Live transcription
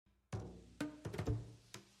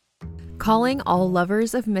Calling all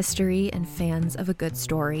lovers of mystery and fans of a good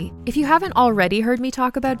story. If you haven't already heard me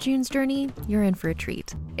talk about June's Journey, you're in for a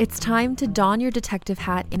treat. It's time to don your detective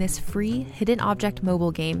hat in this free hidden object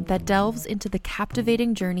mobile game that delves into the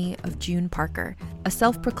captivating journey of June Parker, a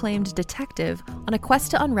self-proclaimed detective on a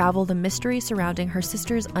quest to unravel the mystery surrounding her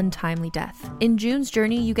sister's untimely death. In June's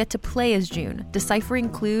Journey, you get to play as June, deciphering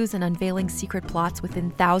clues and unveiling secret plots within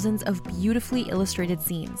thousands of beautifully illustrated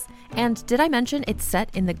scenes. And did I mention it's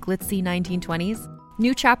set in the glitzy 1920s?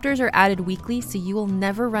 New chapters are added weekly, so you will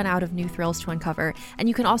never run out of new thrills to uncover, and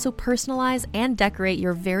you can also personalize and decorate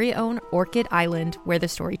your very own Orchid Island where the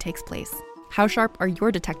story takes place. How sharp are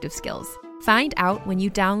your detective skills? Find out when you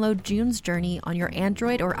download June's Journey on your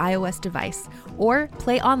Android or iOS device, or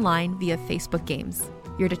play online via Facebook Games.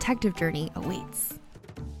 Your detective journey awaits.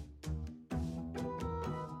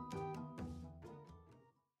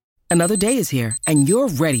 Another day is here, and you're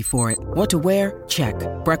ready for it. What to wear? Check.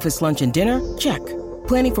 Breakfast, lunch, and dinner? Check.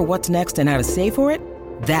 Planning for what's next and how to save for it?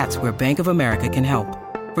 That's where Bank of America can help.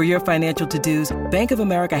 For your financial to-dos, Bank of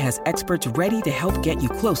America has experts ready to help get you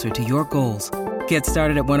closer to your goals. Get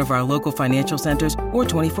started at one of our local financial centers or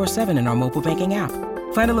 24/7 in our mobile banking app.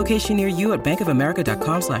 Find a location near you at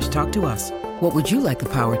bankofamerica.com/talktous. What would you like the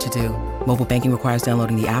power to do? Mobile banking requires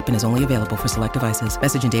downloading the app and is only available for select devices.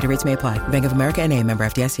 Message and data rates may apply. Bank of America N.A., member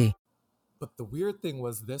FDIC. But the weird thing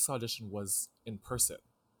was this audition was in person.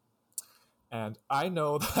 And I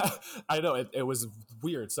know that it was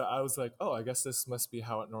weird. So I was like, oh, I guess this must be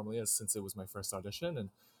how it normally is since it was my first audition. And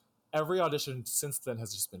every audition since then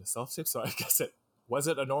has just been a self-tape. So I guess it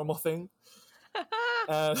wasn't a normal thing.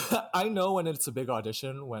 And I know when it's a big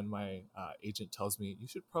audition, when my agent tells me, you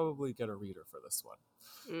should probably get a reader for this one.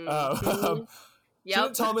 Mm-hmm. She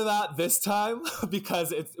didn't tell me that this time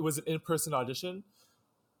because it was an in-person audition.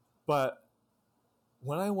 But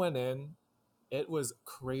when I went in, it was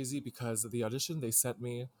crazy because the audition they sent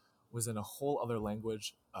me was in a whole other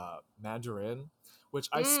language, Mandarin, which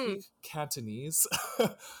I speak Cantonese.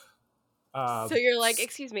 So you're like,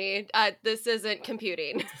 excuse me, this isn't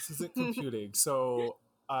computing. This isn't computing. So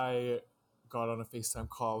I got on a FaceTime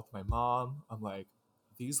call with my mom. I'm like,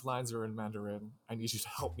 these lines are in Mandarin. I need you to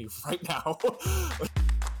help me right now.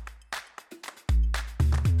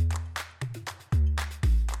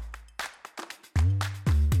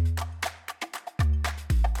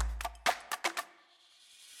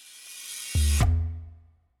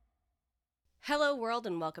 Hello, world,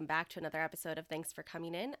 and welcome back to another episode of Thanks for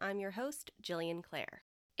Coming In. I'm your host, Jillian Clare.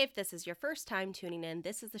 If this is your first time tuning in,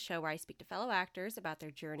 this is the show where I speak to fellow actors about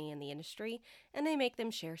their journey in the industry, and I make them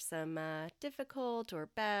share some difficult or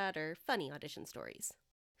bad or funny audition stories.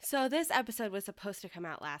 So this episode was supposed to come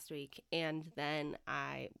out last week, and then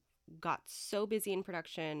I got so busy in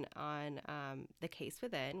production on The Case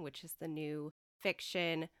Within, which is the new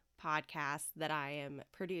fiction podcast that I am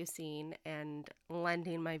producing and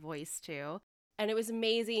lending my voice to. And it was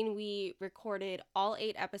amazing. We recorded all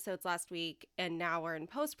 8 episodes last week, and now we're in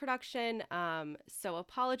post-production. So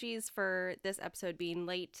apologies for this episode being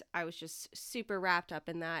late. I was just super wrapped up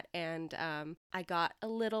in that, and I got a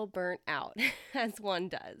little burnt out, as one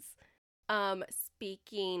does.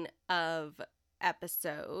 Speaking of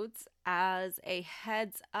episodes, as a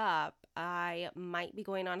heads up, I might be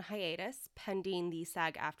going on hiatus pending the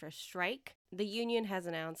SAG-AFTRA strike. The union has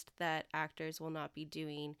announced that actors will not be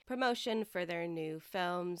doing promotion for their new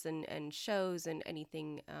films and shows and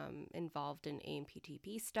anything involved in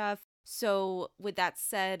AMPTP stuff. So with that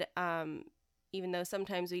said, even though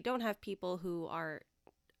sometimes we don't have people who are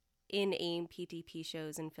in AMPTP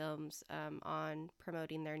shows and films on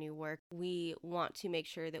promoting their new work, we want to make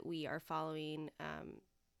sure that we are following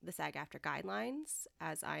the SAG-AFTRA guidelines,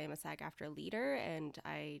 as I am a SAG-AFTRA leader and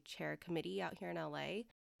I chair a committee out here in LA.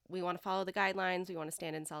 We want to follow the guidelines. We want to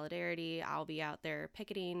stand in solidarity. I'll be out there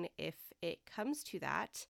picketing if it comes to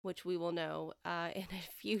that, which we will know in a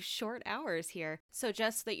few short hours here. So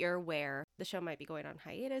just that you're aware, the show might be going on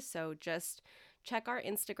hiatus. So just check our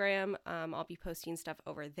Instagram. I'll be posting stuff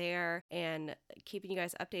over there and keeping you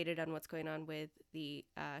guys updated on what's going on with the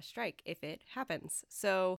strike if it happens.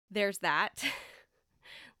 So there's that.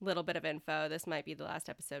 Little bit of info. This might be the last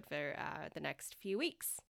episode for the next few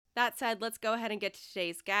weeks. That said, let's go ahead and get to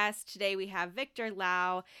today's guest. Today we have Victor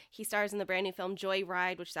Lau. He stars in the brand new film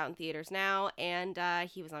Joyride, which is out in theaters now, and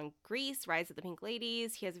he was on Grease, Rise of the Pink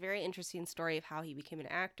Ladies. He has a very interesting story of how he became an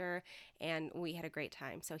actor, and we had a great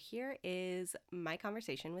time. So here is my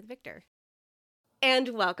conversation with Victor. And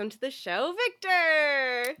welcome to the show,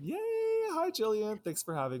 Victor! Yay! Hi, Jillian. Thanks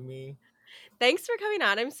for having me. Thanks for coming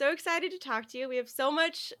on. I'm so excited to talk to you. We have so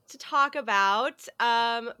much to talk about.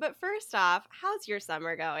 But first off, how's your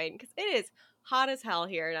summer going? Because it is hot as hell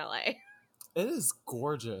here in LA. It is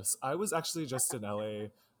gorgeous. I was actually just in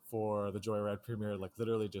LA for the Joyride premiere, like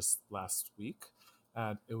literally just last week,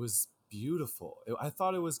 and it was beautiful. I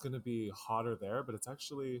thought it was going to be hotter there, but it's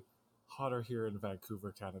actually hotter here in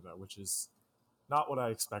Vancouver, Canada, which is not what I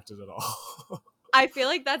expected at all. I feel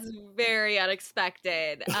like that's very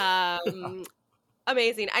unexpected.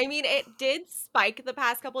 Amazing. I mean, it did spike the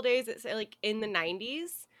past couple days. It's like in the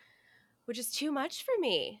 90s, which is too much for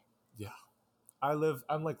me. Yeah.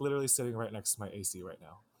 I'm like literally sitting right next to my AC right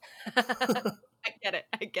now. I get it.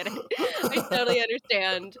 I get it. I totally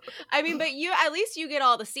understand. I mean, but at least you get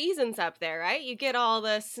all the seasons up there, right? You get all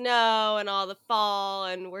the snow and all the fall,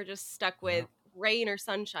 and we're just stuck Yeah. with rain or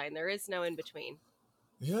sunshine. There is no in between.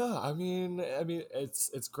 Yeah, I mean,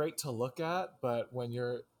 it's great to look at, but when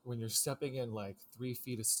you're stepping in like 3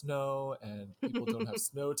 feet of snow and people don't have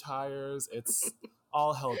snow tires, it's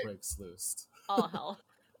all hell breaks loose. All hell.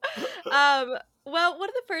 Well, one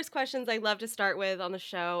of the first questions I love to start with on the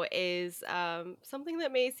show is something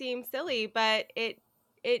that may seem silly, but it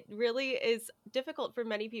really is difficult for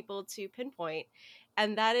many people to pinpoint,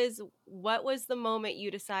 and that is, what was the moment you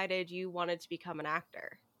decided you wanted to become an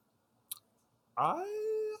actor? I,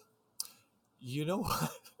 you know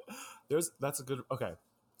what? That's a good, okay.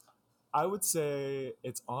 I would say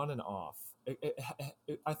it's on and off.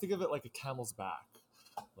 I think of it like a camel's back.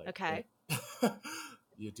 Like Okay.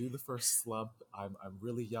 you do the first slump. I'm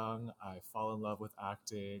really young. I fall in love with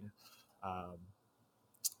acting. Um,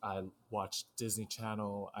 I watched Disney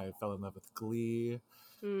Channel. I fell in love with Glee.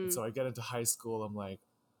 And Mm, so I get into high school. I'm like,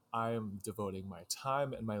 I am devoting my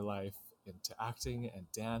time and my life into acting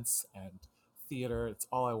and dance and theater. It's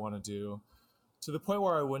all I want to do. To the point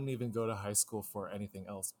where I wouldn't even go to high school for anything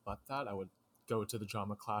else but that. I would go to the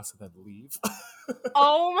drama class and then leave.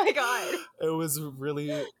 oh my god. It was really,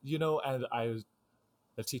 and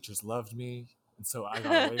the teachers loved me, and so I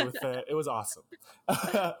got away with it. It was awesome.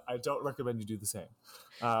 I don't recommend you do the same.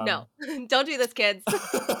 No. Don't do this, kids.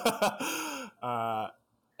 uh,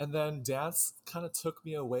 and then dance kind of took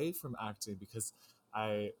me away from acting because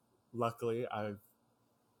luckily,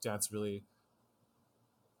 dance really,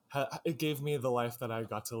 it gave me the life that I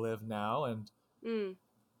got to live now, and Mm,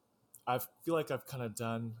 I feel like I've kind of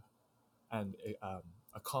done and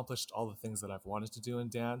accomplished all the things that I've wanted to do in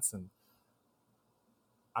dance, and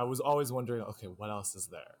I was always wondering, okay, what else is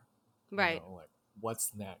there? right. Like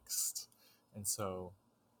what's next? And so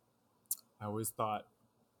I always thought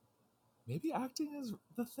maybe acting is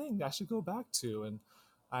the thing I should go back to. And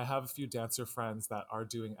I have a few dancer friends that are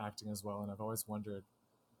doing acting as well, and I've always wondered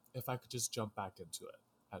if I could just jump back into it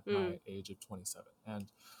at Mm, my age of 27.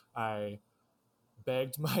 And I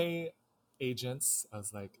begged my agents. I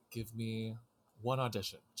was like, give me one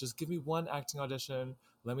audition. Just give me one acting audition.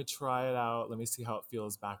 Let me try it out. Let me see how it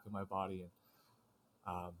feels back in my body. And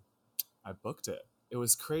um, I booked it. It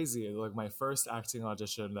was crazy. Like my first acting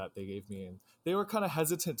audition that they gave me, and they were kind of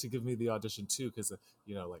hesitant to give me the audition too, because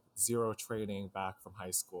like zero training back from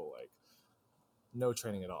high school, like no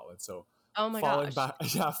training at all. And so oh my falling gosh. back,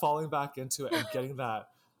 yeah, falling back into it and getting that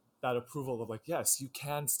approval of like, yes, you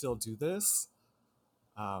can still do this.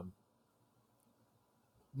 Um,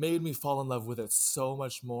 Made me fall in love with it so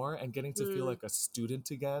much more, and getting to feel Mm, like a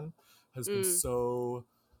student again has been mm, so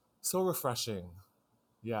refreshing.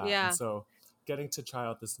 Yeah, and yeah. so getting to try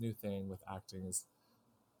out this new thing with acting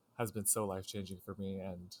has been so life-changing for me,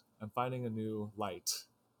 and I'm finding a new light.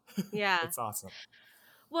 Yeah. It's awesome.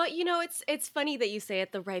 Well, it's funny that you say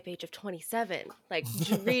at the ripe age of 27, like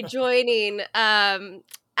rejoining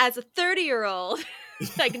as a 30-year-old,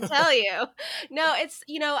 I can tell you. No,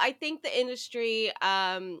 I think the industry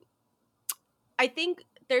I think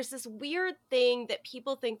there's this weird thing that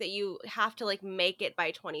people think that you have to like make it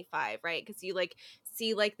by 25, right? Because you like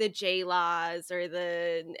see like the J Laws or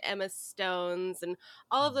the Emma Stones and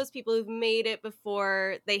all of those people who've made it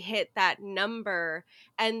before they hit that number.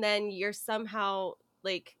 And then you're somehow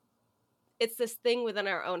like, it's this thing within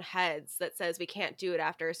our own heads that says we can't do it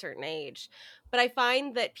after a certain age. But I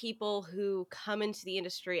find that people who come into the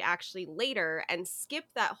industry actually later and skip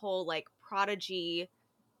that whole like prodigy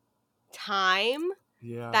time,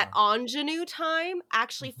 that Yeah. ingenue time,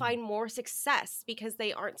 actually Mhm. find more success because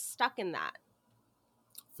they aren't stuck in that.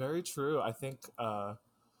 Very true. I think a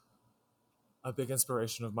big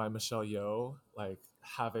inspiration of mine, Michelle Yeoh, like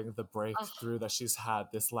having the Oh, breakthrough that she's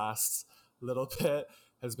had this last little bit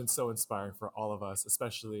has been so inspiring for all of us,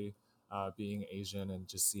 especially being Asian, and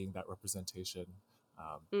just seeing that representation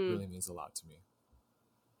mm, really means a lot to me.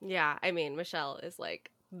 yeah. I mean, Michelle is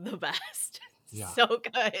like the best. Yeah, So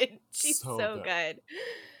good. She's so so good. good.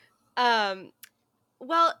 Um,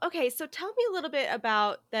 well, okay, so tell me a little bit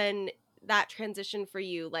about then that transition for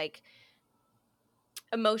you. Like,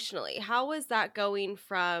 emotionally, how was that going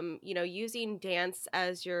from, using dance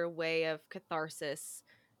as your way of catharsis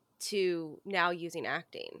to now using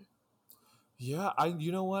acting? Yeah,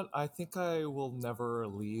 you know what? I think I will never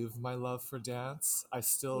leave my love for dance. I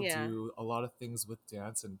still Yeah. do a lot of things with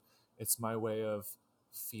dance, and it's my way of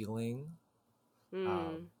feeling. Um,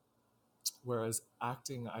 Mm. whereas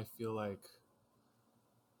acting, I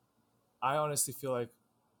honestly feel like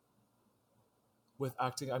with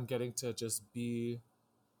acting, I'm getting to just be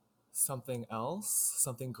something else,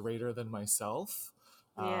 something greater than myself.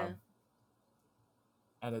 Yeah. Um,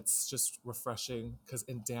 and it's just refreshing because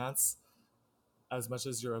in dance, as much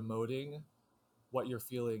as you're emoting, what you're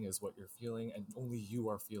feeling is what you're feeling, and only you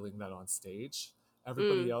are feeling that on stage.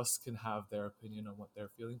 Everybody Mm. else can have their opinion on what they're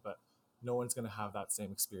feeling, but no one's going to have that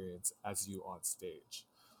same experience as you on stage.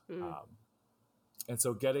 Mm. Um, and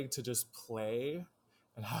so getting to just play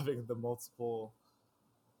and having the multiple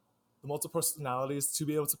personalities to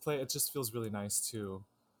be able to play, it just feels really nice too.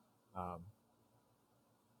 Um,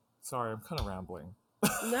 sorry, I'm kind of rambling.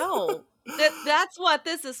 No, that's what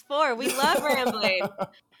this is for. We love rambling.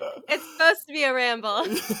 It's supposed to be a ramble.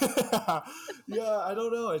 yeah. Yeah, I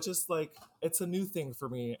don't know. It's just like it's a new thing for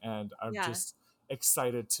me, and I'm Yeah. just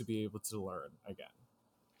excited to be able to learn again.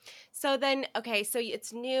 So then, okay, so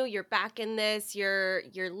it's new. You're back in this. You're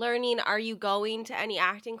learning. Are you going to any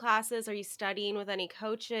acting classes? Are you studying with any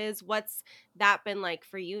coaches? What's that been like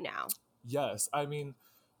for you now? Yes, I mean,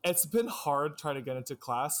 it's been hard trying to get into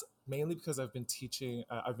class, mainly because I've been teaching.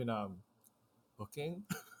 I've been booking.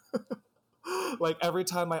 Like every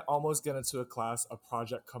time I almost get into a class, a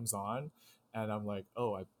project comes on, and I'm like,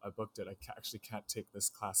 oh, I booked it. Actually can't take this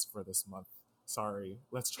class for this month. Sorry,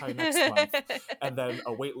 let's try next month. And then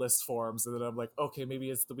a wait list forms, and then I'm like, okay, maybe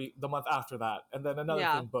it's the month after that, and then another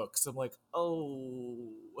Yeah. thing books. I'm like,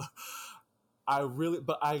 oh,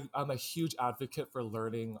 I'm a huge advocate for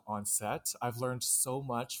learning on set. I've learned so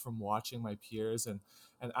much from watching my peers and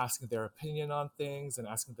asking their opinion on things and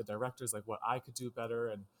asking the directors like what I could do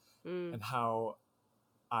better Mm, and how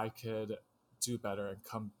I could do better and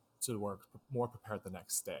come to work more prepared the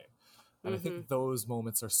next day. And I mm-hmm. think those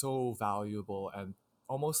moments are so valuable and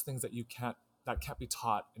almost things that can't be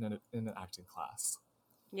taught in an acting class.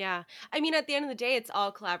 Yeah. I mean, at the end of the day, it's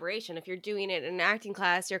all collaboration. If you're doing it in an acting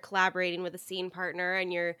class, you're collaborating with a scene partner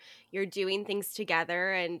and you're doing things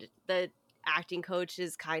together, and the acting coach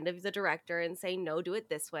is kind of the director and saying, no, do it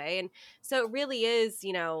this way. And so it really is,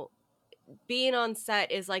 being on set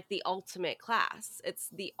is like the ultimate class. It's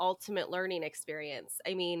the ultimate learning experience.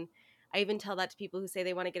 I mean, I even tell that to people who say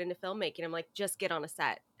they want to get into filmmaking. I'm like, just get on a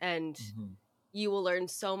set and Mm-hmm. you will learn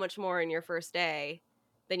so much more in your first day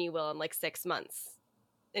than you will in like 6 months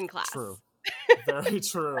in True. class. Very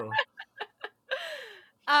true.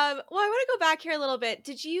 Well, I want to go back here a little bit.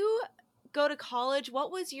 Did you go to college? What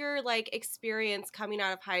was your like experience coming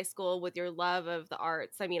out of high school with your love of the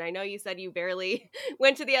arts? I mean, I know you said you barely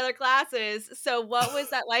went to the other classes. So what was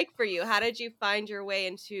that like for you? How did you find your way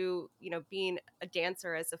into, being a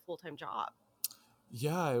dancer as a full-time job?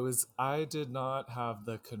 Yeah, I did not have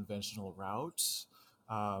the conventional route.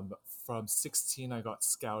 Um, from 16, I got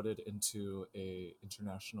scouted into a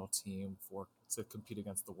international team to compete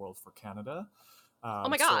against the world for Canada. Oh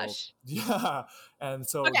my So gosh. yeah, and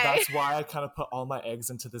so Okay. that's why I kind of put all my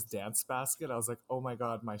eggs into this dance basket. I was like, oh my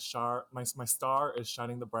god, my star is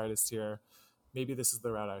shining the brightest here. Maybe this is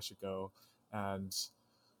the route I should go. And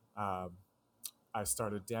um, I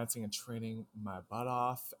started dancing and training my butt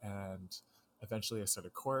off, and eventually I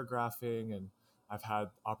started choreographing. And I've had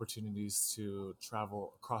opportunities to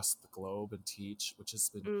travel across the globe and teach, which has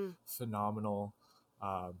been Mm, phenomenal.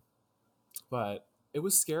 Um, but it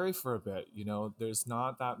was scary for a bit. You know, there's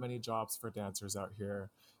not that many jobs for dancers out here,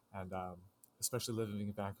 and especially living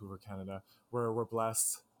in Vancouver, Canada, where we're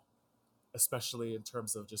blessed, especially in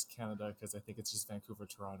terms of just Canada, because I think it's just Vancouver,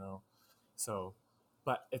 Toronto. So,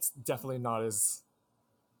 but it's definitely not as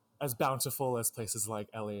bountiful as places like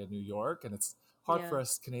LA and New York, and it's hard yeah. for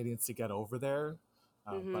us Canadians to get over there.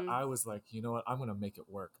 But Mm-hmm. I was like, you know what? I'm gonna make it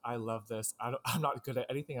work. I love this. I'm not good at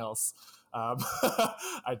anything else. Um,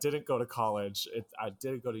 I didn't go to college. I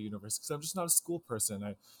didn't go to university because I'm just not a school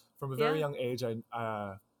person. From a very Yeah. young age,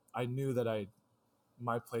 I knew that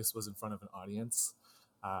my place was in front of an audience,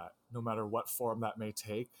 no matter what form that may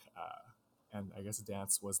take. And I guess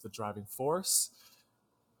dance was the driving force.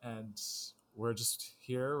 And we're just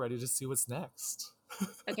here ready to see what's next.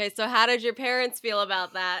 Okay, so how did your parents feel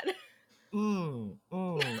about that?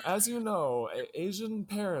 As you know, Asian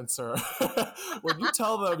parents are, when you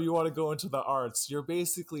tell them you want to go into the arts, you're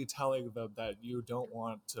basically telling them that you don't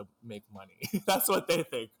want to make money. That's what they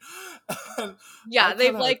think. And I Yeah, they've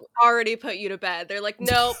kind of like already put you to bed. They're like,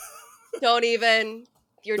 nope, don't even.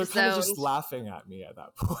 You're they're kind of disowned. just laughing at me at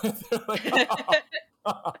that point. They're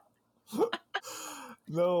like,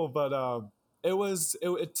 no, but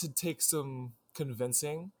it to take some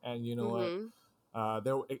convincing, and you know what,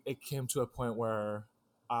 Mm-hmm. it came to a point where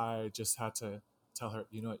I just had to tell her,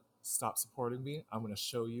 you know what, stop supporting me. I'm going to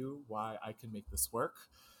show you why I can make this work.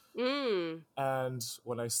 Mm. And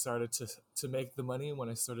when I started to make the money, when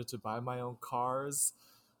I started to buy my own cars,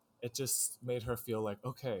 it just made her feel like,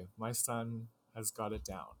 okay, my son has got it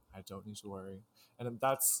down. I don't need to worry. And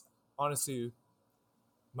that's honestly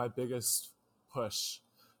my biggest push,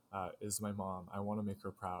 is my mom. I want to make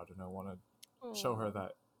her proud, and I want to show her Aw.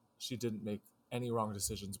 that she didn't make any wrong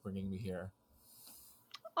decisions bringing me here.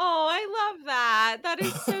 Oh, I love that. That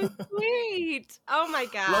is so sweet. Oh my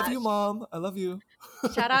Love you, gosh. Mom. I love you.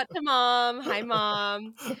 Shout out to mom. Hi,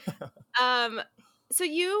 mom. Um, so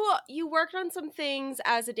you worked on some things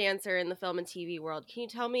as a dancer in the film and TV world. Can you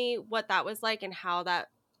tell me what that was like and how that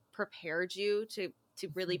prepared you to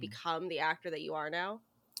really Hmm. become the actor that you are now?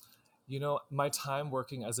 You know, my time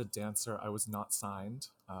working as a dancer, I was not signed.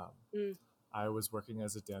 Mm. I was working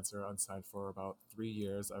as a dancer unsigned for about 3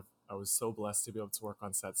 years. I was so blessed to be able to work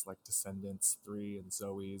on sets like Descendants 3 and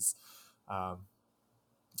Zoe's. Um,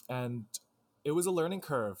 and it was a learning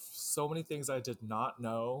curve. So many things I did not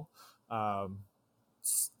know,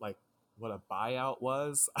 like what a buyout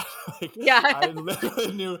was. Like, Yeah. I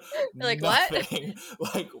literally knew You're like, what? nothing.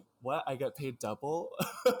 Like, what? I get paid double?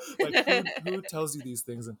 Like, who tells you these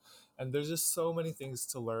things? And there's just so many things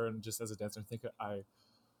to learn just as a dancer. I think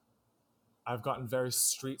I've gotten very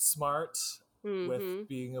street smart with Mm-hmm.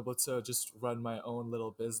 being able to just run my own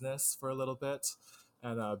little business for a little bit.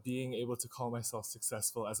 And being able to call myself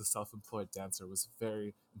successful as a self-employed dancer was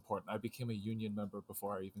very important. I became a union member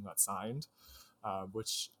before I even got signed,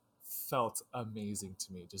 which felt amazing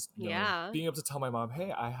to me. Just knowing, Yeah. being able to tell my mom,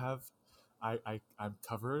 "Hey, I'm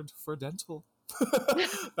covered for dental."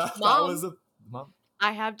 That was Mom, a mom.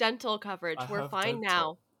 I have dental I coverage. We're have fine dental.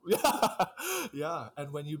 now. Yeah, yeah.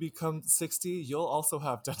 And when you become 60, you'll also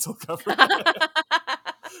have dental coverage,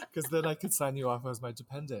 because then I could sign you off as my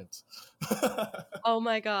dependent. Oh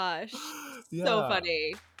my gosh. So Yeah.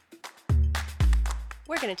 funny.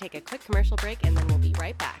 We're going to take a quick commercial break and then we'll be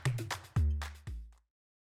right back.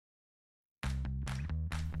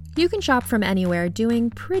 You can shop from anywhere doing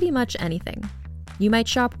pretty much anything. You might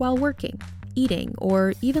shop while working, eating,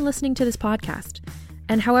 or even listening to this podcast.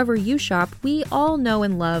 And however you shop, we all know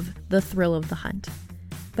and love the thrill of the hunt.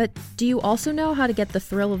 But do you also know how to get the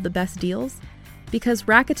thrill of the best deals? Because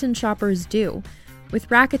Rakuten shoppers do. With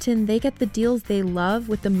Rakuten, they get the deals they love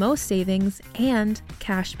with the most savings and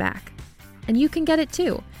cash back. And you can get it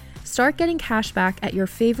too. Start getting cash back at your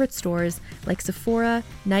favorite stores like Sephora,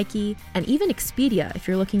 Nike, and even Expedia if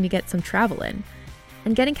you're looking to get some travel in.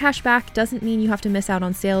 And getting cash back doesn't mean you have to miss out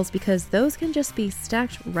on sales, because those can just be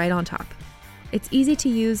stacked right on top. It's easy to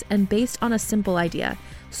use and based on a simple idea.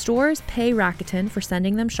 Stores pay Rakuten for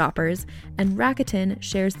sending them shoppers, and Rakuten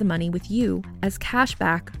shares the money with you as cash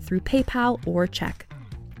back through PayPal or check.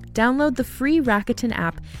 Download the free Rakuten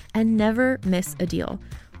app and never miss a deal.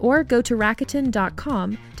 Or go to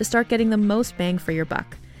Rakuten.com to start getting the most bang for your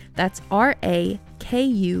buck. That's Rakuten.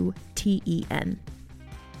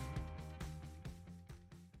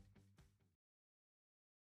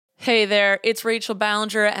 Hey there, it's Rachel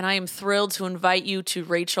Ballinger, and I am thrilled to invite you to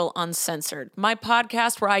Rachel Uncensored, my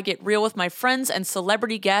podcast where I get real with my friends and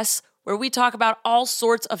celebrity guests, where we talk about all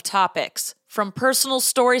sorts of topics. From personal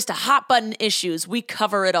stories to hot button issues, we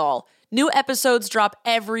cover it all. New episodes drop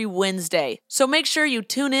every Wednesday, so make sure you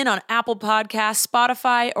tune in on Apple Podcasts,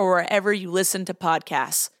 Spotify, or wherever you listen to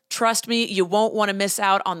podcasts. Trust me, you won't want to miss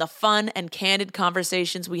out on the fun and candid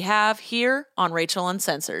conversations we have here on Rachel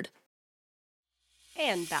Uncensored.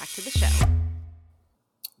 And back to the show.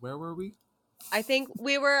 Where were we? I think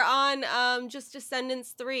we were on just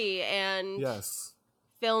Descendants 3 and Yes.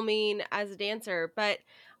 filming as a dancer. But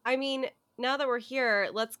I mean, now that we're here,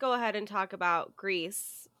 let's go ahead and talk about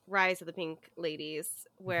Grease, Rise of the Pink Ladies,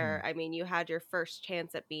 where I mean, you had your first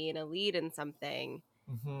chance at being a lead in something.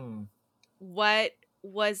 Mm-hmm. What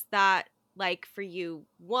was that like for you?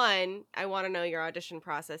 One, I want to know your audition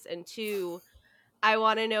process, and two, I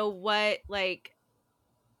want to know what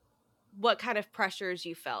kind of pressures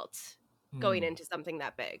you felt going into something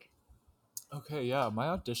that big. Okay, yeah. My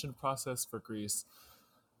audition process for Grease.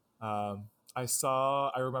 I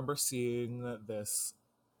remember seeing this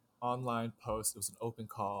online post. It was an open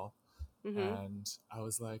call, Mm-hmm. and I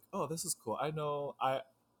was like, "Oh, this is cool."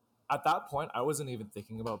 At that point, I wasn't even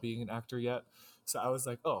thinking about being an actor yet, so I was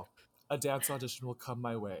like, "Oh, a dance audition will come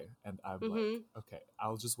my way. And I'm Mm-hmm. like, okay,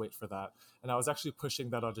 I'll just wait for that. And I was actually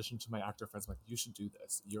pushing that audition to my actor friends. I'm like, you should do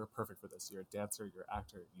this. You're perfect for this. You're a dancer, you're an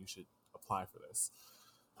actor. You should apply for this.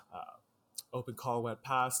 Open call went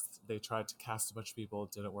past. They tried to cast a bunch of people.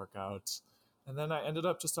 It didn't work out. And then I ended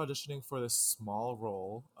up just auditioning for this small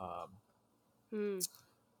role.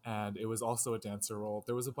 And it was also a dancer role.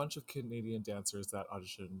 There was a bunch of Canadian dancers that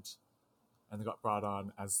auditioned and they got brought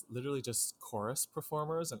on as literally just chorus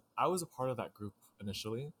performers. And I was a part of that group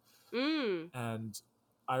initially. And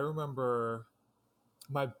I remember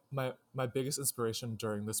my biggest inspiration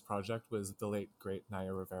during this project was the late, great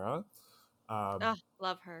Naya Rivera.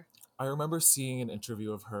 Love her. I remember seeing an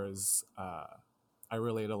interview of hers. I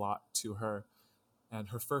relate a lot to her. And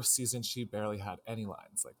her first season, she barely had any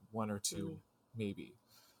lines, like one or two, maybe.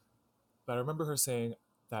 But I remember her saying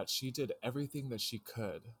that she did everything that she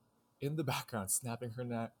could in the background, snapping her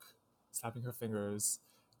neck, snapping her fingers,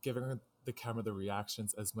 giving her the camera the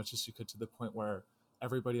reactions as much as she could, to the point where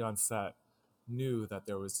everybody on set knew that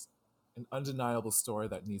there was an undeniable story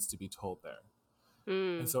that needs to be told there.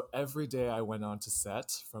 And so every day I went on to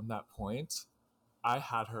set from that point, I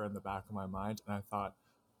had her in the back of my mind, and I thought,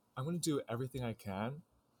 I'm going to do everything I can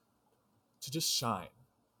to just shine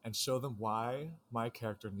and show them why my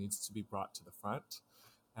character needs to be brought to the front.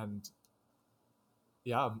 And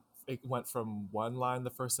yeah, it went from one line the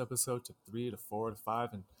first episode to 3 to 4 to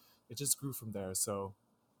 5, and it just grew from there. So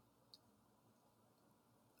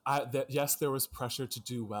yes, there was pressure to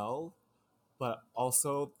do well, but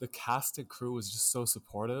also the cast and crew was just so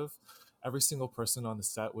supportive. Every single person on the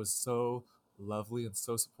set was so lovely and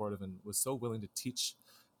so supportive and was so willing to teach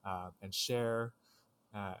and share.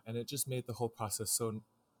 And it just made the whole process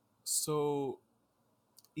so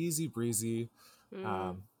easy breezy.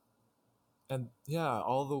 And yeah,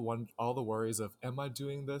 all the worries of, am I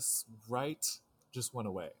doing this right, just went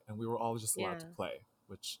away. And we were all just allowed to play,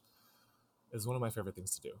 which is one of my favorite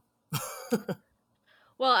things to do.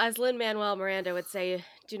 Well, as Lin-Manuel Miranda would say,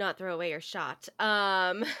 do not throw away your shot.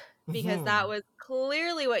 Because that was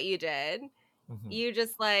clearly what you did. You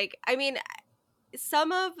just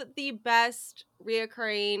some of the best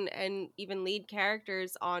reoccurring and even lead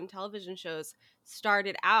characters on television shows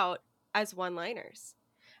started out as one-liners.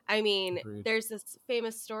 I mean, Agreed. There's this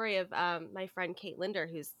famous story of my friend Kate Linder,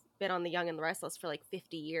 who's been on The Young and the Restless for like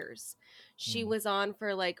 50 years. She was on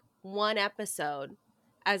for like one episode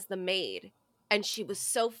as the maid, and she was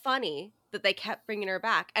so funny that they kept bringing her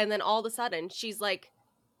back. And then all of a sudden, she's like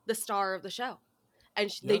the star of the show. And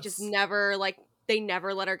they just never they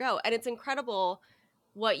never let her go. And it's incredible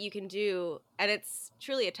what you can do, and it's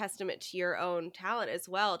truly a testament to your own talent as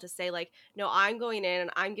well, to say like, no, I'm going in and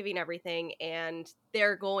I'm giving everything, and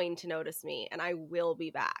they're going to notice me, and I will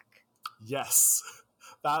be back. Yes,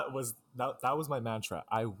 that was my mantra.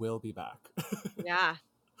 I will be back. Yeah,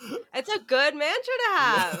 it's a good mantra to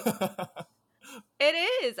have. It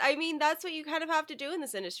is. I mean, that's what you kind of have to do in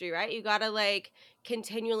this industry, right? You got to like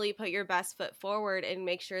continually put your best foot forward and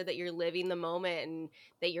make sure that you're living the moment and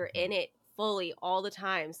that you're in it fully all the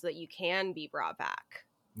time so that you can be brought back.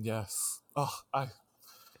 Yes. Oh, I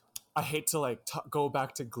hate to go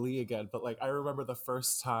back to Glee again, but I remember the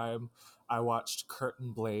first time I watched Kurt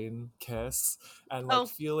and Blaine kiss and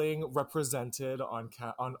feeling represented on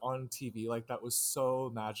TV. That was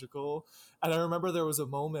so magical. And I remember there was a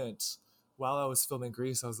moment while I was filming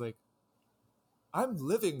Grease, I was like, I'm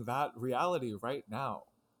living that reality right now.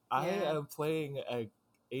 Yeah. I am playing an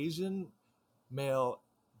Asian male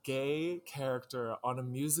gay character on a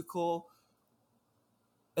musical.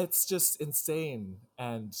 It's just insane.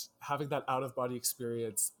 And having that out-of-body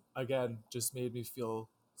experience, again, just made me feel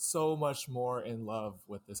so much more in love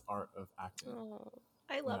with this art of acting. Oh,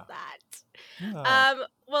 I love that. Yeah.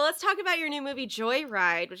 Well, let's talk about your new movie,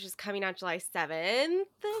 Joyride, which is coming out July 7th.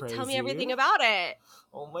 Crazy. Tell me everything about it.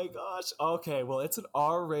 Oh my gosh. Okay, well, it's an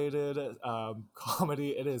R-rated comedy.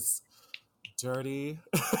 It is dirty.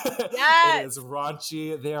 Yes. It is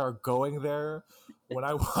raunchy. They are going there. When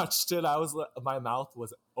I watched it, my mouth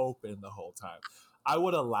was open the whole time. I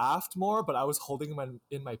would have laughed more, but I was holding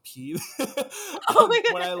in my pee. Oh my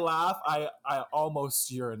God. When I laugh, I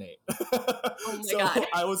almost urinate. Oh my God.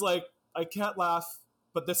 I was like, I can't laugh,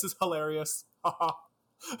 but this is hilarious. Ha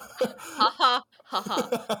ha ha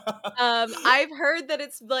ha. I've heard that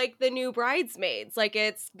it's like the new Bridesmaids. Like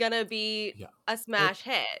it's gonna be a smash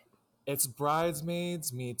hit. It's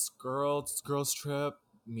Bridesmaids meets Girls Trip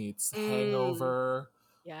meets Hangover.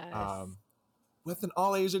 Yes. With an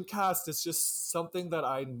all-Asian cast. It's just something that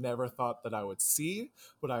I never thought that I would see,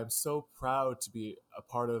 but I'm so proud to be a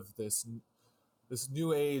part of this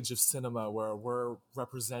new age of cinema where we're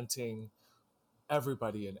representing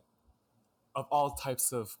everybody and of all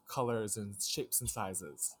types of colors and shapes and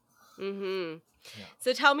sizes. Mm-hmm. Yeah.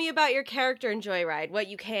 So tell me about your character in Joyride, what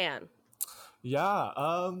you can.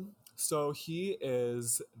 Yeah. So he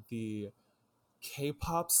is the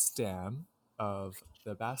K-pop stan of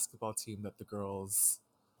the basketball team that the girls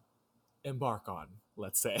embark on,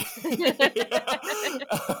 let's say.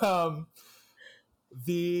 um,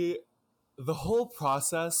 the the whole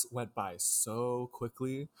process went by so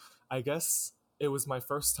quickly. I guess it was my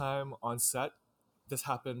first time on set. This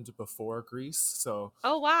happened before Grease, so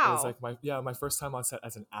Oh, it was wow. like my first time on set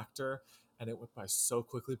as an actor, and it went by so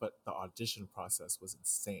quickly. But the audition process was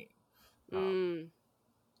insane. Mm,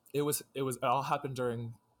 It all happened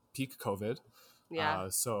during peak COVID. yeah.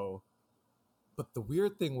 So, but the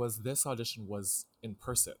weird thing was this audition was in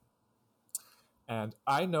person. And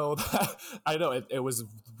I know that I know it was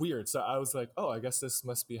weird. So I was like, oh, I guess this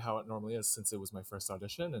must be how it normally is since it was my first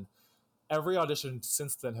audition. And every audition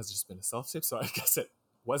since then has just been a self-tape. So I guess it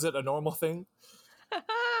wasn't a normal thing.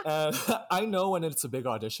 And I know when it's a big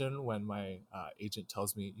audition when my agent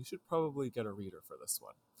tells me you should probably get a reader for this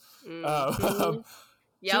one. Mm-hmm.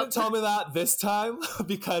 She didn't tell me that this time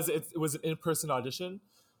because it was an in-person audition.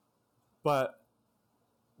 But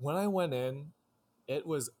when I went in, it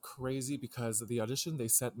was crazy because the audition they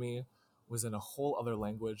sent me was in a whole other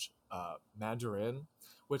language, Mandarin,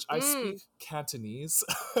 which I speak Cantonese.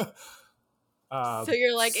 So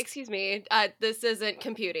you're like, excuse me, this isn't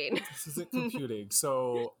computing. This isn't computing.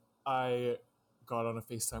 So I got on a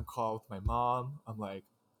FaceTime call with my mom. I'm like,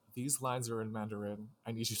 these lines are in Mandarin.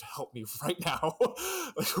 I need you to help me right now.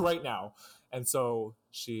 Like right now. And so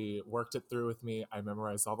she worked it through with me. I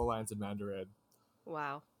memorized all the lines in Mandarin.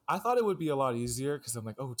 Wow. I thought it would be a lot easier because I'm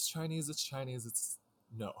like, oh, it's Chinese.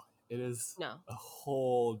 No, it is No. a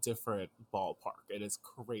whole different ballpark. It is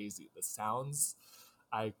crazy. The sounds,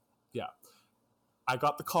 I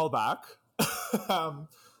got the call back.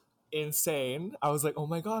 Insane. I was like, oh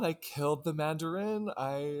my God, I killed the Mandarin.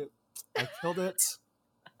 I killed it.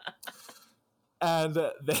 And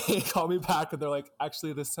they call me back and they're like,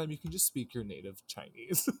 actually, this time you can just speak your native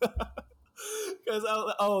Chinese.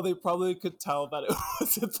 Because they probably could tell that it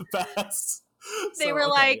wasn't the best. They were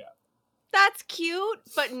like, that's cute,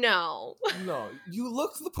 but no. No, you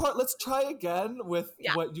look the part. Let's try again with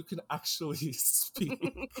what you can actually speak.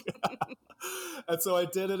 And so I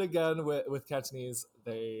did it again with Cantonese.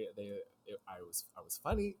 I was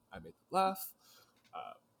funny. I made them laugh.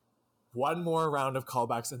 One more round of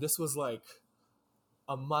callbacks, and this was like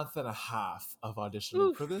a month and a half of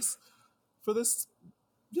auditioning for this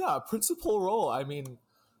principal role. I mean,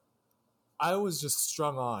 I was just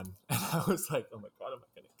strung on, and I was like, "Oh my God, am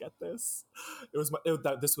I gonna get this?"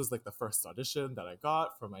 This was like the first audition that I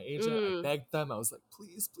got from my agent. I begged them. I was like,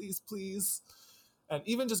 "Please, please, please!" And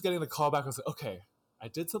even just getting the call back, I was like, "Okay, I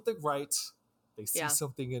did something right. They see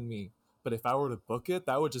something in me. But if I were to book it,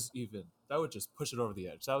 that would just push it over the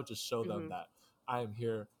edge. That would just show them that I am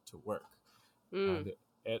here to work." And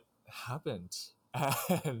it happened.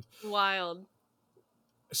 And wild.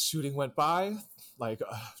 Shooting went by like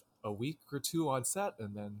a week or two on set,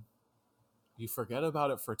 and then you forget about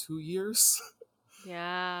it for 2 years.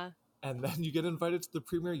 Yeah. And then you get invited to the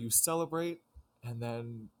premiere, you celebrate, and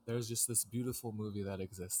then there's just this beautiful movie that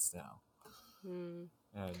exists now. And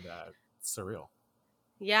it's surreal.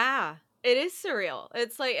 Yeah, it is surreal.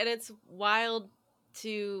 It's like, and it's wild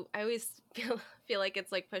I always feel like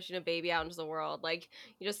it's like pushing a baby out into the world. Like,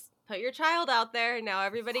 you just put your child out there and now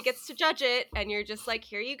everybody gets to judge it, and you're just like,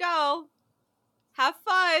 here you go. Have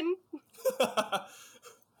fun.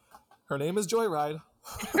 Her name is Joyride.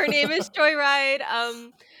 Her name is Joyride.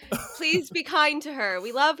 Please be kind to her.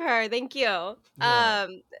 We love her. Thank you. Yeah.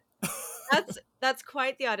 That's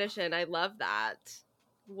quite the audition. I love that.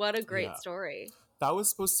 What a great story. That was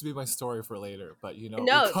supposed to be my story for later, but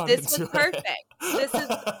no, this was perfect.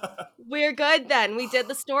 We're good then. We did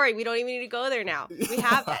the story. We don't even need to go there now. We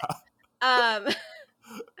have it.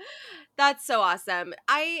 That's so awesome.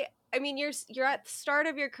 I mean, you're at the start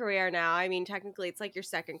of your career now. I mean, technically it's like your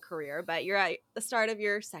second career, but you're at the start of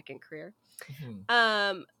your second career.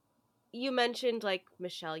 You mentioned like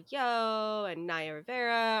Michelle Yeoh and Naya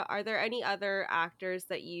Rivera. Are there any other actors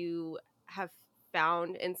that you have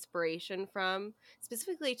found inspiration from,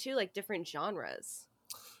 specifically to like different genres?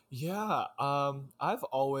 Yeah, I've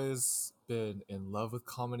always been in love with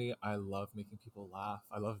comedy. I love making people laugh.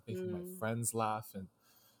 I love making my friends laugh, and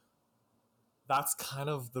that's kind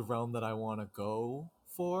of the realm that I want to go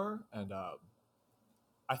for. And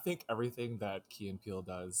I think everything that Key and Peele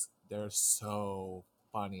does, they're so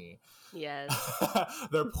funny. Yes.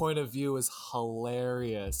 Their point of view is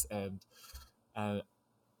hilarious, and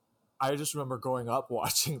I just remember growing up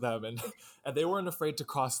watching them, and they weren't afraid to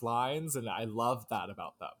cross lines, and I loved that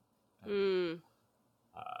about them. And,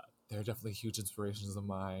 they're definitely huge inspirations of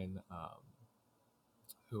mine.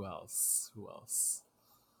 Who else?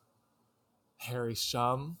 Harry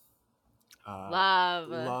Shum.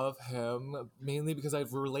 Love him, mainly because I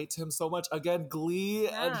relate to him so much. Again, Glee,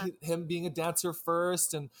 and him being a dancer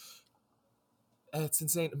first, and it's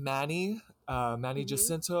insane. Manny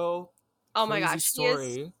Jacinto. Oh my Crazy gosh, story.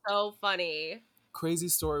 he is so funny. Crazy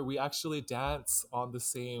story. We actually dance on the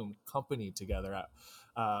same company together.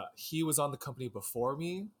 He was on the company before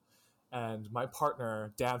me, and my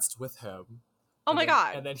partner danced with him. Oh my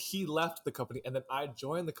God. And then he left the company, and then I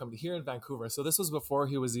joined the company here in Vancouver. So this was before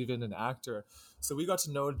he was even an actor. So we got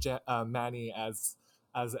to know Manny as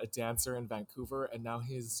a dancer in Vancouver, and now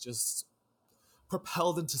he's just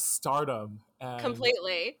propelled into stardom. And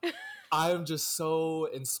completely. I'm just so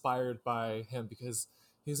inspired by him because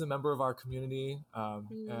he's a member of our community,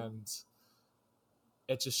 and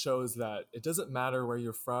it just shows that it doesn't matter where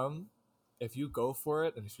you're from. If you go for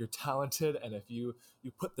it, and if you're talented, and if you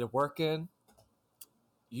put the work in,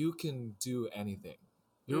 you can do anything.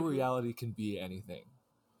 Your reality can be anything.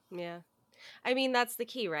 Yeah. I mean, that's the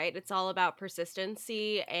key, right? It's all about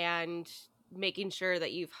persistency and making sure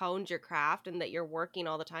that you've honed your craft and that you're working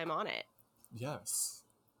all the time on it. Yes.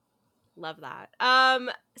 Love that.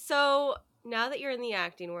 So now that you're in the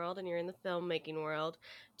acting world and you're in the filmmaking world,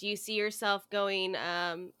 do you see yourself going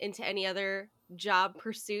into any other job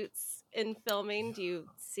pursuits in filming? Do you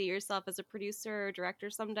see yourself as a producer or director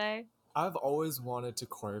someday? I've always wanted to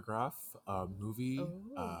choreograph a movie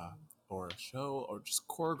or a show, or just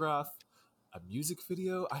choreograph a music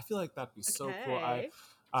video. I feel like that'd be so cool.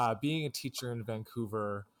 Being a teacher in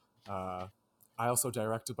Vancouver, I also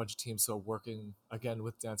direct a bunch of teams. So working again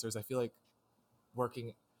with dancers, I feel like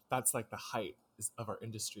that's like the height of our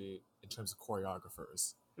industry in terms of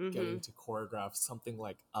choreographers. Getting to choreograph something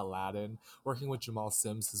like Aladdin, working with Jamal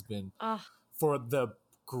Sims has been for the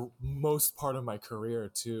most part of my career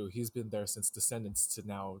too. He's been there since Descendants to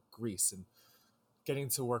now Grease, and getting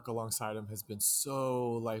to work alongside him has been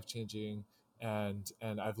so life-changing, and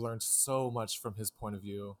I've learned so much from his point of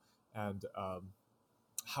view, and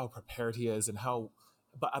how prepared he is, and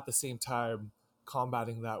but at the same time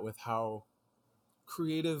combating that with how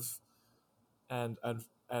creative and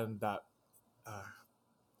that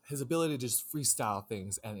his ability to just freestyle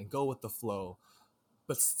things and go with the flow,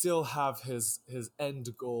 but still have his end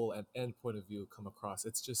goal and end point of view come across.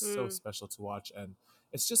 It's just so special to watch, and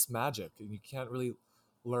it's just magic, and you can't really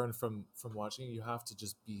learn from watching. You have to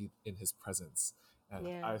just be in his presence, and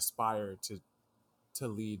I aspire to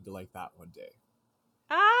lead like that one day.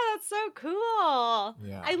 That's so cool.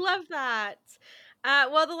 Yeah. I love that.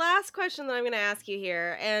 Well, the last question that I'm going to ask you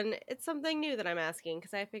here, and it's something new that I'm asking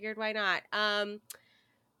because I figured why not.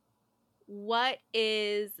 What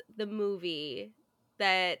is the movie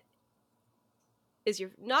that is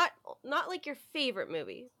your not like your favorite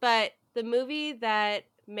movie, but the movie that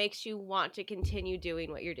makes you want to continue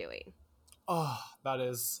doing what you're doing? Oh, that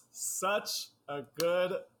is such a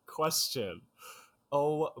good question.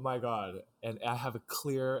 Oh my God. And I have a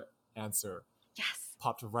clear answer. Yes.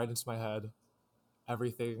 Popped right into my head.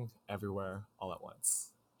 Everything, Everywhere, All at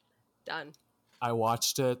Once. Done. I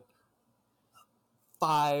watched it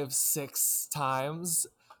 5-6 times.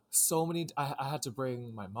 So many. I had to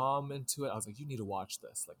bring my mom into it. I was like, you need to watch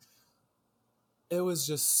this. Like, it was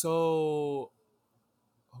just so,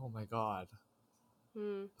 oh my God,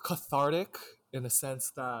 cathartic, in a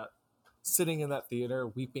sense that sitting in that theater,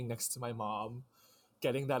 weeping next to my mom,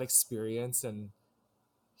 getting that experience, and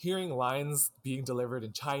hearing lines being delivered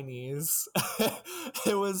in Chinese.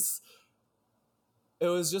 it was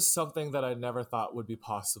just something that I never thought would be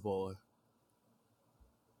possible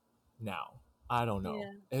now. I don't know.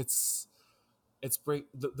 Yeah. It's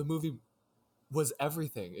the movie was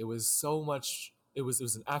everything. It was so much. It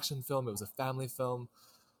was an action film. It was a family film.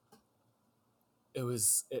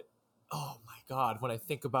 Oh my God, when I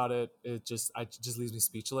think about it, it just leaves me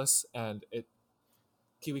speechless. And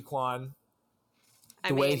Kiwi Kwan,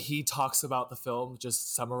 the way he talks about the film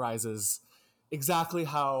just summarizes exactly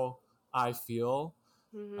how I feel.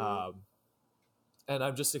 And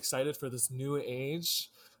I'm just excited for this new age,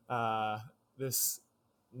 this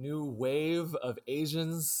new wave of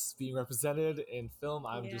Asians being represented in film.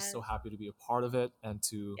 I'm just so happy to be a part of it, and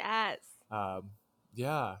to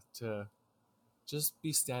to just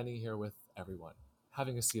be standing here with everyone,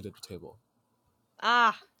 having a seat at the table.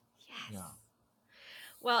 Yes. Yeah.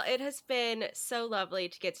 Well, it has been so lovely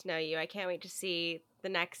to get to know you. I can't wait to see the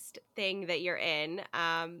next thing that you're in.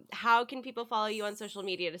 How can people follow you on social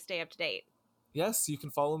media to stay up to date? yes, you can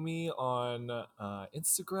follow me on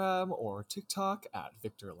Instagram or TikTok at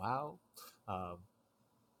Victor Lau.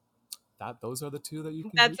 Those are the two that you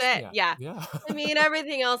can That's reach it. me at. Yeah. Yeah. I mean,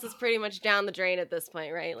 everything else is pretty much down the drain at this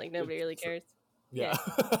point, right? Like nobody really cares. Yeah.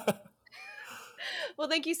 Well,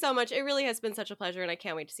 thank you so much. It really has been such a pleasure, and I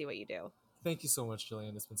can't wait to see what you do. Thank you so much,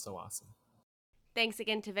 Jillian. It's been so awesome. Thanks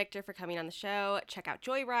again to Victor for coming on the show. Check out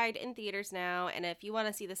Joyride in theaters now. And if you want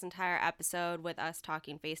to see this entire episode with us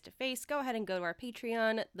talking face to face, go ahead and go to our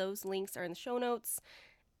Patreon. Those links are in the show notes.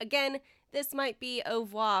 Again, this might be au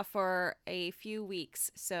revoir for a few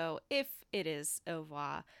weeks. So if it is au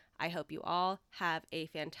revoir, I hope you all have a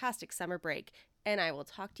fantastic summer break. And I will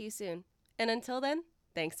talk to you soon. And until then,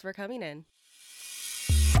 thanks for coming in.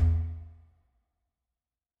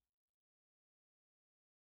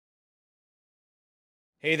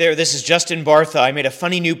 Hey there, this is Justin Bartha. I made a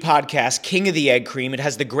funny new podcast, King of the Egg Cream. It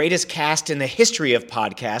has the greatest cast in the history of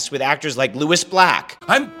podcasts with actors like Louis Black.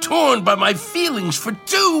 I'm torn by my feelings for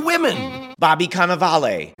two women. Bobby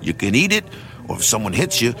Cannavale. You can eat it, or if someone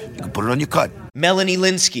hits you, you can put it on your cut. Melanie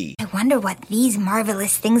Linsky. I wonder what these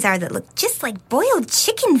marvelous things are that look just like boiled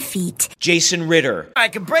chicken feet. Jason Ritter. I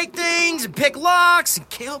can break things and pick locks and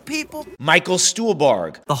kill people. Michael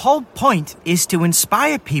Stuhlbarg. The whole point is to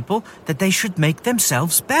inspire people that they should make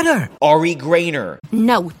themselves better. Ari Grainer.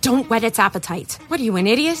 No, don't whet its appetite. What are you, an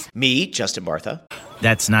idiot? Me, Justin Bartha.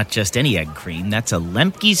 That's not just any egg cream, that's a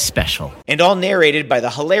Lemke's special. And all narrated by the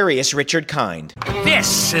hilarious Richard Kind.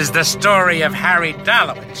 This is the story of Harry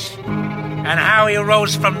Dalowitz and how he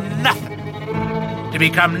rose from nothing to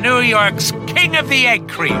become New York's King of the Egg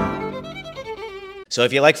Cream. So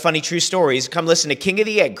if you like funny true stories, come listen to King of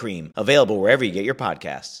the Egg Cream, available wherever you get your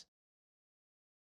podcasts.